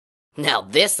Now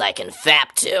this I can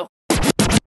fap to.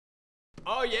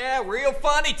 Oh yeah, real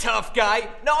funny, tough guy.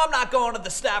 No, I'm not going to the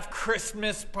staff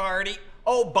Christmas party.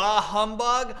 Oh, bah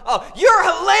humbug. Oh, you're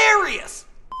hilarious!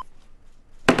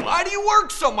 Why do you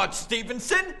work so much,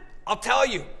 Stevenson? I'll tell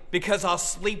you, because I'll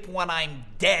sleep when I'm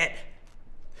dead.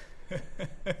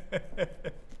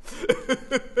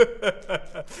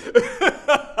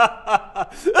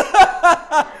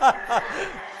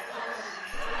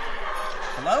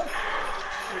 Hello?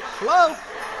 Hello?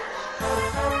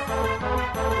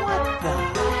 What the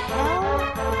hell?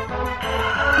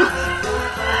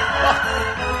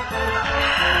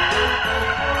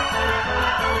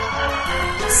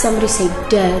 Somebody say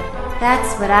dead.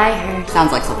 That's what I heard.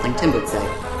 Sounds like something Tim would say.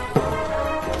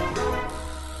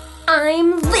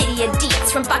 I'm Lydia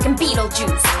Deetz from fucking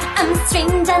Beetlejuice. I'm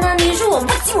strange and unusual,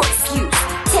 what's your excuse?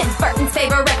 Tim Burton's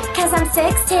favorite, cause I'm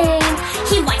 16.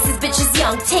 He likes his bitches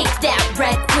young, take that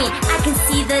red queen. I can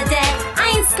see the dead,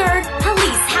 I ain't scared.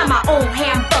 Police have my old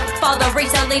handbook for the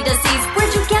recently deceased.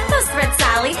 Where'd you get those threats,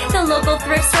 Sally? The local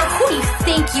thrift store, who do you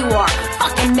think you are?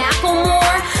 Fucking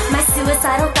Macklemore? My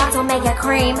suicidal thoughts will make you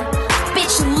cream.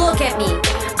 Bitch, look at me.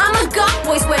 I'm a goth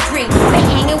boy's wet dream. Been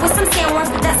hanging with some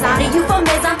sandworms, but that's not a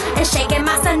euphemism. And shaking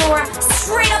my sonora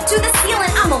straight up to the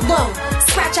ceiling. I'm alone.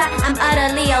 Scratch out, I'm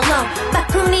utterly alone. But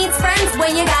who needs friends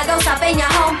when you got ghosts up in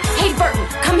your home? Hey Burton,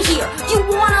 come here. You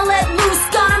wanna let loose?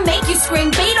 Gonna make you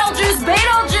scream Beetlejuice,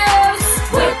 Beetlejuice.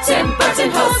 We're Tim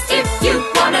Burton Hos. If you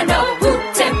wanna know who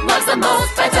Tim loves the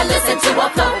most, better listen to our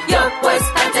flow. Your worst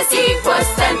fantasy,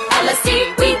 worse than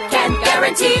LSD. We can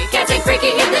guarantee getting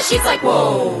freaky in the sheets like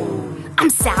whoa. I'm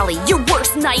Sally, your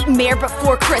worst nightmare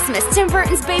before Christmas. Tim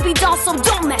Burton's baby doll, so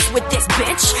don't mess with this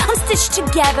bitch. I'm stitched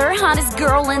together, hottest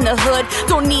girl in the hood.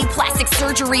 Don't need plastic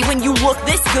surgery when you look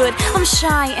this good. I'm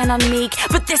shy and I'm meek,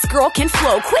 but this girl can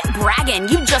flow. Quit bragging,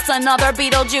 you just another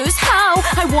Beetlejuice. How?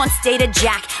 I once dated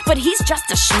Jack, but he's just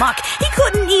a schmuck. He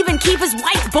couldn't even keep his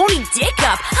white bony dick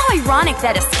up. How ironic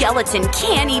that a skeleton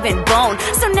can't even bone.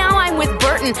 So now I'm with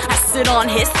Burton, I sit on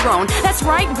his throne. That's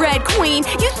right, Red Queen,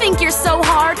 you think you're so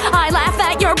hard. I laugh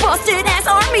at your busted ass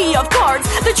army of cards.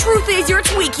 The truth is you're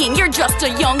tweaking, you're just a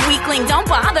young weakling. Don't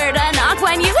bother to knock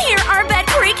when you hear our bed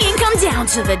creaking. Come down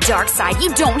to the dark side,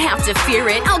 you don't have to fear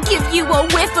it. I'll give you a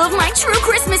whiff of my true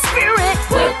Christmas spirit.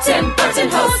 We're Tim Burton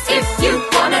Hos. If you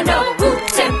wanna know who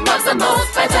Tim loves the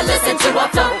most, better listen to our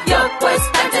flow. Your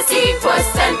worst fantasy, worse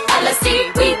than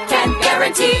LSD. We can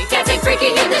guarantee getting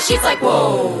freaky in the sheets like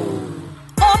whoa.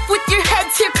 Off with your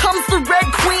heads, here comes the Red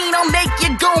Queen. I'll make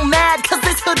you go mad, cause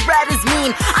this hood rat is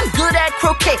mean. I'm good at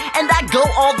croquet, and I go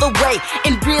all the way.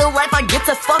 In real life, I get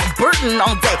to fuck Burton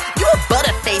all day. You a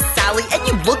butterface, Sally, and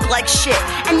you look like shit.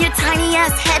 And your tiny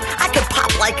ass head, I could pop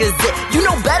like a zit. You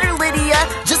know better, Lydia,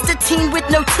 just a teen with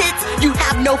no tits. You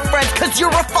have no friends, cause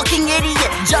you're a fucking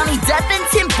idiot. Johnny Depp and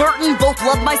Tim Burton both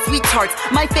love my sweet tarts.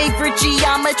 My favorite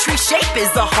geometry shape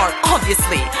is a heart,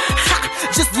 obviously. Ha!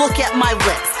 Just look at my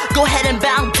lips. Go ahead and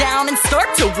bow down and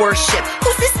start to worship.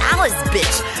 Who's this Alice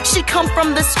bitch? She come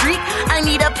from the street? I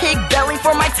need a pig belly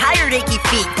for my tired achy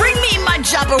feet. Bring me my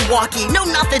Jabberwocky, no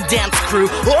not the dance crew.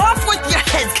 Off with your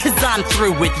heads cause I'm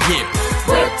through with you.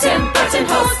 We're Tim Burton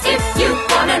Hos. If you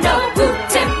wanna know who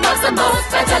Tim loves the most,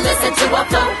 better listen to our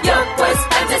flow. Your worst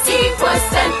fantasy, worse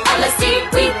than LSD.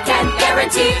 We can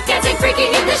guarantee getting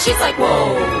freaky in the sheets like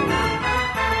whoa.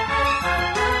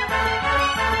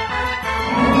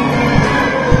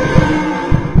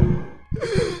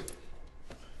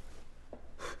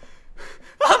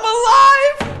 I'm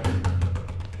alive!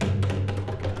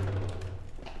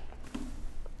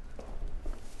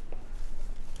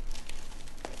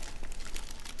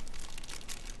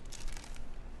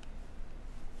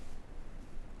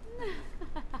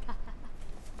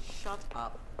 Shut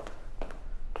up.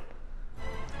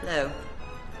 Hello.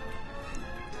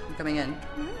 I'm coming in.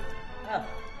 Oh.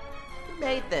 Who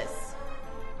made this?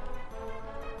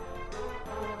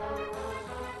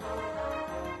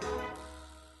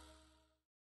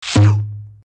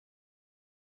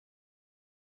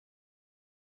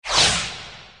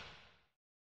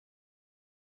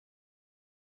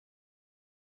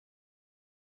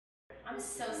 I'm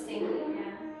so stinky.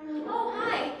 Yeah. Oh,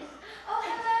 hi. Oh,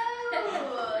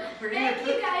 hello. Thank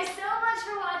you guys so much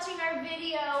for watching our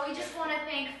video. We just want to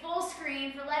thank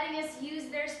Fullscreen for letting us use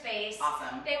their space.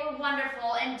 Awesome. They were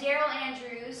wonderful. And Darrell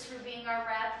Andrews for being our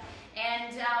rep.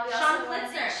 And we also want to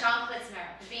thank Sean Klitzner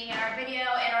for being in our video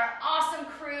and our awesome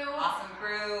crew. Awesome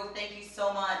crew. Thank you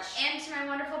so much. And to my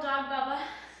wonderful dog, Bubba.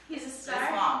 He's a star.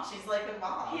 His mom. She's like a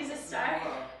mom. He's a star.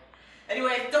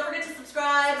 Anyway, don't forget to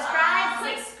subscribe.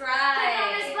 Click subscribe.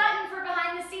 on this button for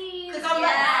behind the scenes. Click on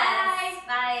that.